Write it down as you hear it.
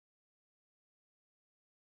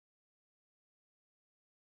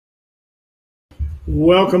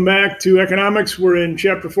Welcome back to economics. We're in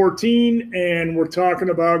chapter 14 and we're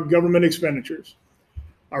talking about government expenditures.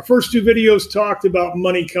 Our first two videos talked about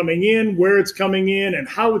money coming in, where it's coming in, and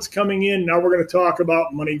how it's coming in. Now we're going to talk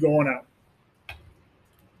about money going out.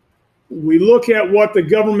 We look at what the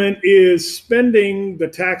government is spending the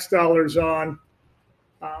tax dollars on.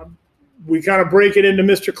 We kind of break it into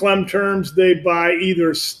Mr. Clem terms. They buy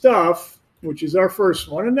either stuff, which is our first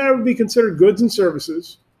one, and that would be considered goods and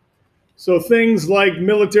services. So things like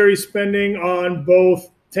military spending on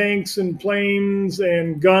both tanks and planes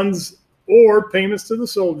and guns, or payments to the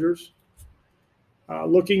soldiers.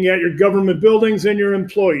 Looking at your government buildings and your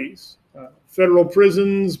employees. Federal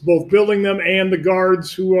prisons, both building them and the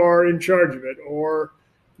guards who are in charge of it, or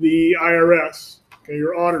the IRS, okay,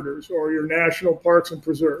 your auditors, or your national parks and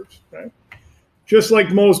preserves. Okay? Just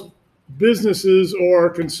like most businesses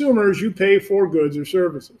or consumers, you pay for goods or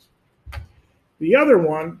services. The other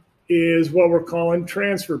one is what we're calling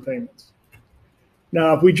transfer payments.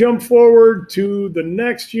 Now, if we jump forward to the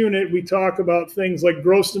next unit, we talk about things like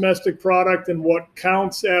gross domestic product and what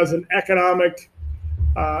counts as an economic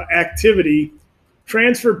activity.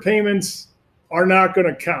 Transfer payments are not going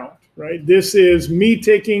to count, right? This is me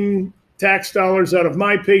taking tax dollars out of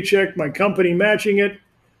my paycheck, my company matching it,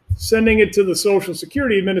 sending it to the Social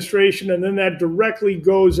Security Administration, and then that directly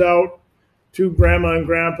goes out to grandma and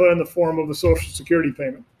grandpa in the form of a Social Security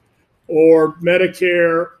payment, or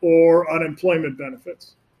Medicare, or unemployment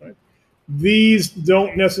benefits. Right? These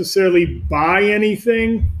don't necessarily buy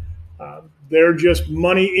anything. They're just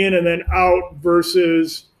money in and then out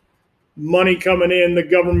versus money coming in. The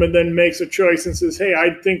government then makes a choice and says, hey,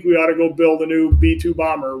 I think we ought to go build a new B-2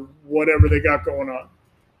 bomber, whatever they got going on.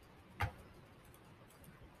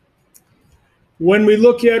 When we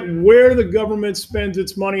look at where the government spends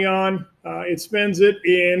its money on, it spends it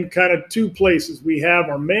in kind of two places. We have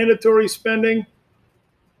our mandatory spending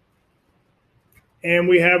and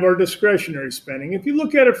we have our discretionary spending. If you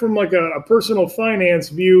look at it from like a personal finance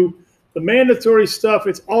view, the mandatory stuff,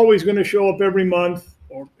 it's always going to show up every month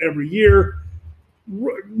or every year.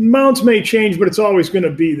 Amounts may change, but it's always going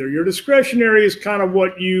to be there. Your discretionary is kind of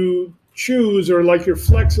what you choose, or like your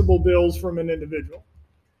flexible bills from an individual.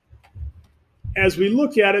 As we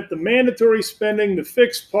look at it, the mandatory spending, the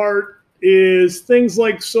fixed part, is things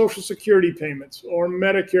like Social Security payments or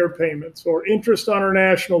Medicare payments or interest on our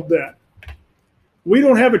national debt. We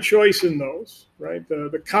don't have a choice in those, right?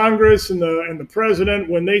 The Congress and the president,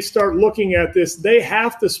 when they start looking at this, they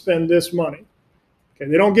have to spend this money. Okay,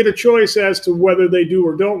 they don't get a choice as to whether they do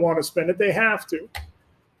or don't want to spend it. They have to.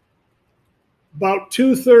 About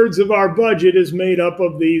 2/3 of our budget is made up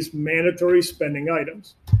of these mandatory spending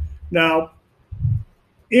items. Now,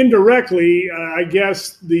 indirectly, I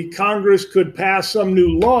guess the Congress could pass some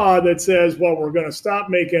new law that says, well, we're going to stop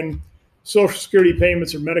making Social Security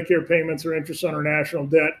payments or Medicare payments or interest on our national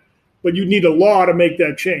debt, but you need a law to make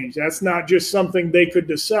that change. That's not just something they could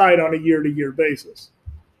decide on a year-to-year basis.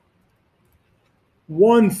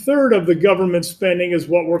 1/3 of the government spending is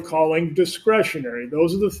what we're calling discretionary.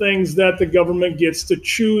 Those are the things that the government gets to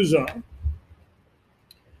choose on.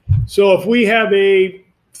 So if we have a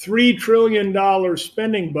 $3 trillion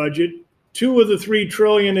spending budget, 2 of the $3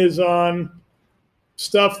 trillion is on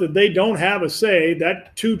stuff that they don't have a say.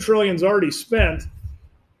 That $2 trillion is already spent.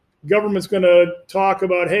 Government's going to talk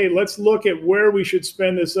about, hey, let's look at where we should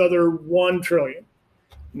spend this other $1 trillion.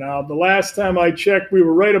 Now, the last time I checked, we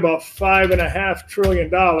were right about $5.5 trillion.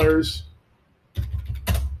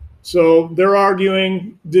 So they're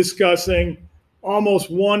arguing, discussing almost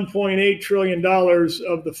 $1.8 trillion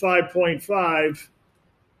of the 5.5.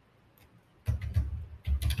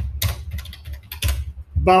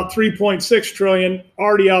 About 3.6 trillion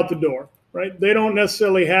already out the door, right? They don't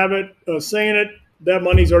necessarily have it saying it. That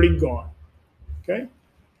money's already gone, okay?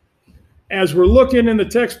 As we're looking in the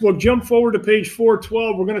textbook, jump forward to page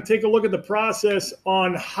 412. We're going to take a look at the process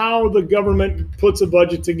on how the government puts a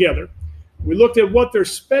budget together. We looked at what they're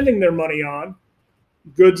spending their money on,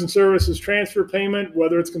 goods and services transfer payment,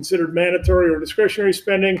 whether it's considered mandatory or discretionary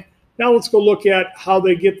spending. Now let's go look at how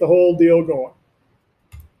they get the whole deal going.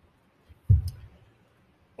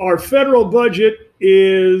 Our federal budget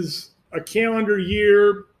is a calendar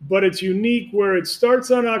year, but it's unique where it starts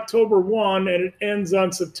on October 1 and it ends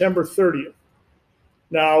on September 30th.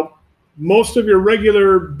 Now, most of your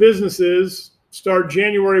regular businesses start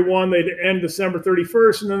January 1, they end December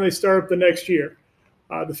 31st, and then they start up the next year.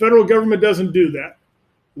 The federal government doesn't do that.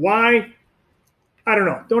 Why? I don't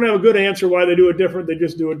know. Don't have a good answer why they do it different. They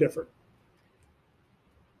just do it different.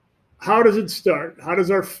 How does it start? How does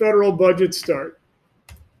our federal budget start?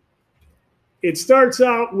 It starts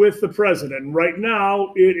out with the president. Right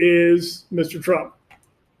now, it is Mr. Trump.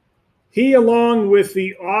 He, along with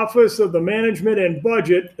the Office of the Management and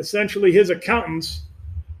Budget, essentially his accountants,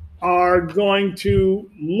 are going to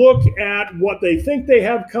look at what they think they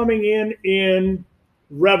have coming in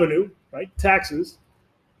revenue, right, taxes,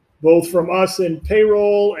 both from us in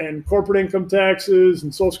payroll and corporate income taxes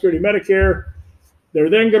and Social Security, Medicare. They're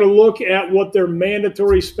then going to look at what their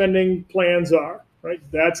mandatory spending plans are, right?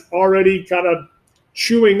 That's already kind of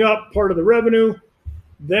chewing up part of the revenue.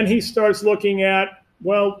 Then he starts looking at,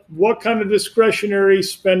 well, what kind of discretionary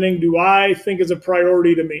spending do I think is a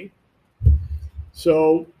priority to me?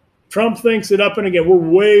 So Trump thinks it up, and again, we're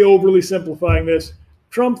way overly simplifying this.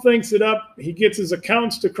 Trump thinks it up. He gets his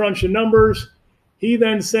accountants to crunch the numbers. He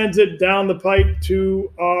then sends it down the pipe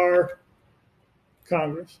to our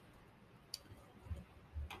Congress.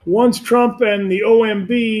 Once Trump and the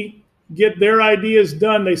OMB get their ideas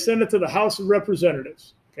done, they send it to the House of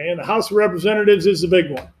Representatives. Okay, and the House of Representatives is the big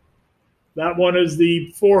one. That one is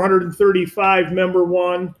the 435-member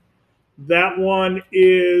one. That one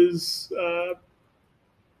is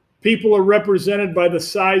people are represented by the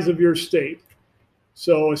size of your state.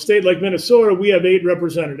 So a state like Minnesota, we have 8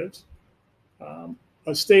 representatives.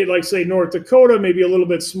 A state like, say, North Dakota, maybe a little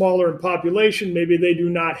bit smaller in population, maybe they do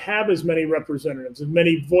not have as many representatives, as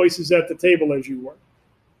many voices at the table as you were.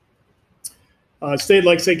 A state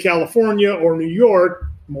like, say, California or New York,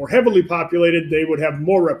 more heavily populated, they would have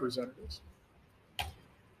more representatives.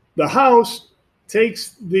 The House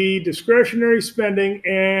takes the discretionary spending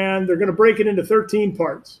and they're going to break it into 13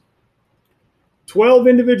 parts. 12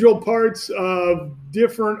 individual parts of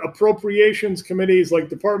different appropriations committees like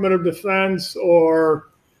Department of Defense or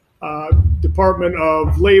Department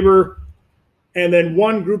of Labor, and then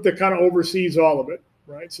one group that kind of oversees all of it,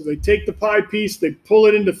 right? So they take the pie piece, they pull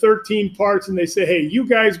it into 13 parts, and they say, hey, you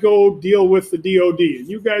guys go deal with the DOD, and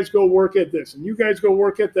you guys go work at this, and you guys go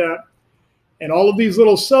work at that. And all of these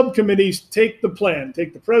little subcommittees take the plan,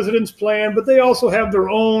 take the president's plan, but they also have their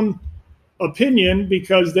own opinion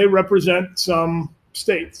because they represent some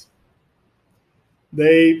states.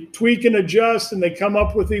 They tweak and adjust, and they come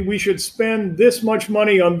up with we should spend this much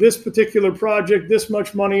money on this particular project, this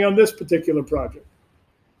much money on this particular project.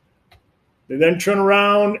 They then turn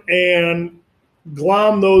around and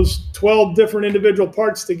glom those 12 different individual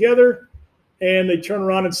parts together, and they turn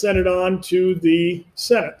around and send it on to the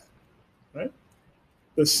Senate. Right?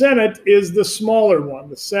 The Senate is the smaller one.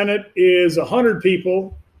 The Senate is 100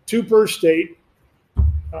 people, 2 per state.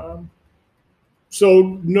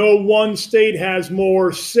 So no one state has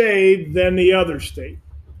more say than the other state.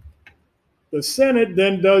 The Senate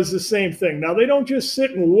then does the same thing. Now, they don't just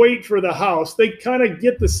sit and wait for the House. They kind of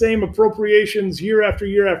get the same appropriations year after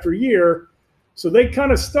year after year. So they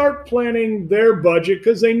kind of start planning their budget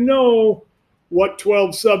because they know what 12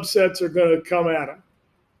 subsets are going to come at them.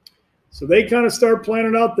 So they kind of start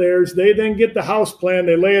planning out theirs. They then get the House plan.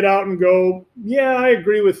 They lay it out and go, yeah, I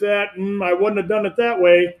agree with that. I wouldn't have done it that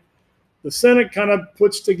way. The Senate kind of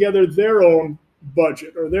puts together their own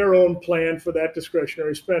budget or their own plan for that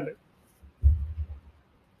discretionary spending.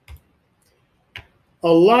 A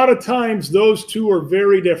lot of times those two are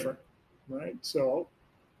very different, right? So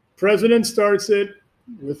President starts it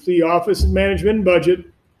with the Office of Management and Budget,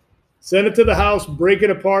 send it to the House, break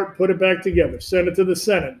it apart, put it back together. Send it to the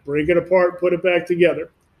Senate, break it apart, put it back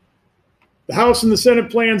together. The House and the Senate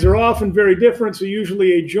plans are often very different, so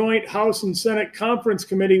usually a joint House and Senate conference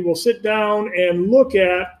committee will sit down and look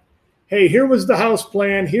at, hey, here was the House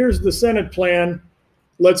plan, here's the Senate plan,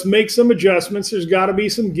 let's make some adjustments. There's got to be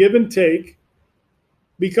some give and take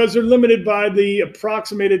because they're limited by the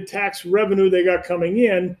approximated tax revenue they got coming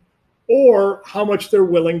in or how much they're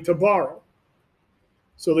willing to borrow.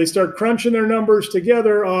 So they start crunching their numbers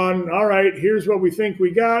together on, all right, here's what we think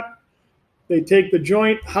we got. They take the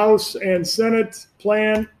joint House and Senate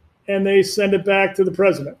plan and they send it back to the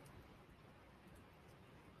president.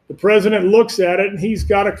 The president looks at it and he's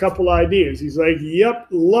got a couple ideas. He's like, yep,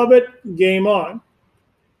 love it, game on.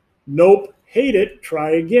 Nope, hate it,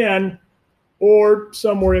 try again, or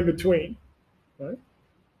somewhere in between. Right?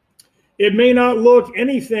 It may not look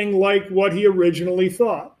anything like what he originally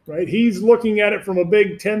thought. Right? He's looking at it from a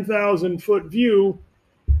big 10,000-foot view.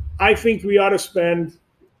 I think we ought to spend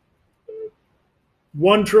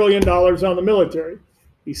 $1 trillion on the military.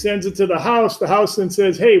 He sends it to the House. The House then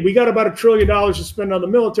says, hey, we got about $1 trillion to spend on the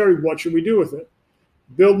military. What should we do with it?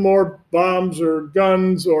 Build more bombs or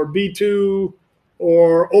guns or B-2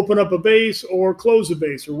 or open up a base or close a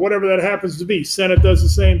base or whatever that happens to be. Senate does the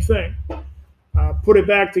same thing. Put it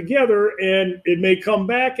back together, and it may come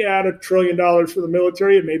back at $1 trillion for the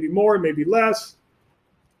military. It may be more, it may be less.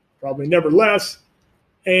 probably never less.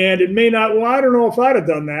 And it may not, well, I don't know if I'd have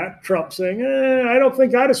done that. Trump saying, I don't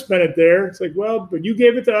think I'd have spent it there. It's like, well, but you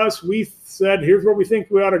gave it to us. We said, here's where we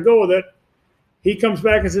think we ought to go with it. He comes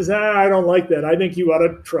back and says, I don't like that. I think you ought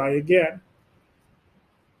to try again.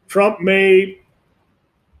 Trump may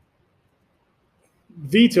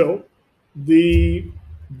veto the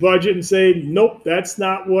budget and say, nope, that's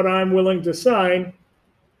not what I'm willing to sign.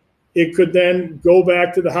 It could then go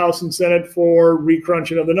back to the House and Senate for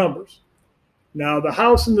recrunching of the numbers. Now, the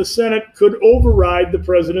House and the Senate could override the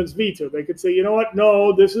president's veto. They could say, you know what,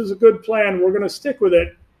 no, this is a good plan. We're going to stick with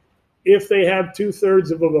it if they have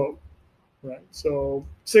 2/3 of a vote. Right. So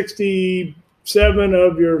 67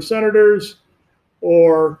 of your senators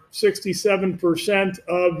or 67%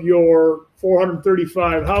 of your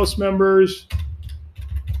 435 House members,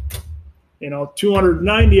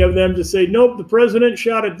 290 of them to say, nope, the president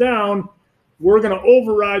shot it down. We're going to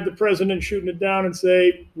override the president shooting it down and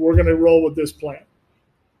say, we're going to roll with this plan.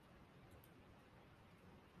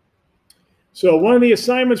 So one of the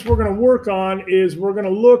assignments we're going to work on is we're going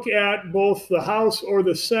to look at both the House or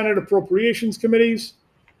the Senate Appropriations Committees.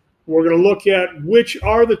 We're going to look at which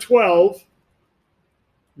are the 12,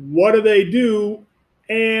 what do they do,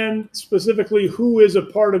 and specifically who is a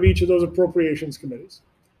part of each of those appropriations committees.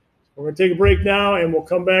 We're going to take a break now, and we'll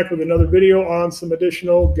come back with another video on some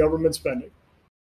additional government spending.